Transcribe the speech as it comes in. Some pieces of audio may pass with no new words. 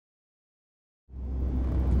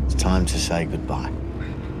It's time to say goodbye.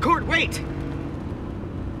 Court, wait!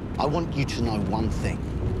 I want you to know one thing.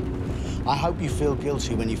 I hope you feel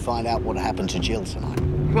guilty when you find out what happened to Jill tonight.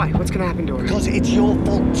 Why? What's gonna happen to her? Because it's your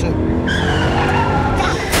fault, too.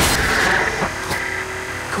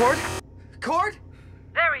 Court? Court?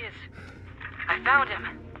 There he is. I found him.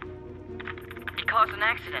 He caused an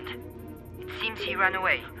accident. It seems he ran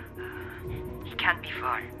away. He can't be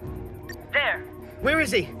far. There! Where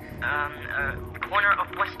is he? Corner of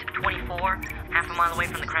West 24, half a mile away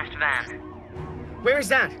from the crashed van. Where is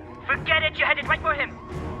that? Forget it, you headed right for him!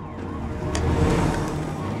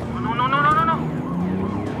 No.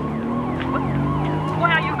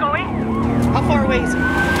 Where are you going? How far away is he?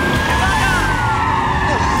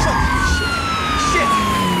 Oh, shit!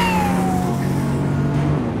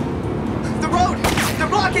 The road! They're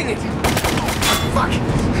blocking it! Fuck!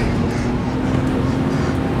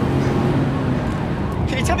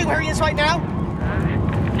 Can you tell me where he is right now?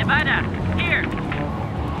 Nevada, here!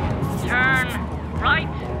 Turn right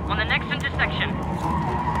on the next intersection.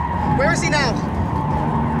 Where is he now?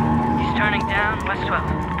 He's turning down West 12.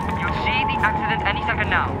 You'll see the accident any second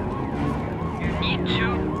now. You need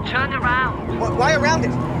to turn around. Why around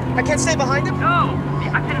it? I can't stay behind him? No! The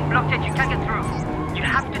accident blocked it. You can't get through. You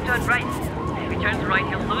have to turn right. If he turns right,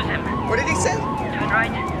 you'll lose him. What did he say? Turn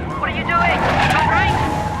right. What are you doing? Turn right!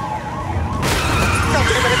 No, I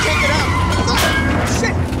better take it out. Oh,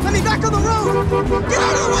 shit! Let me back on the road! Get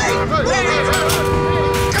out of the way!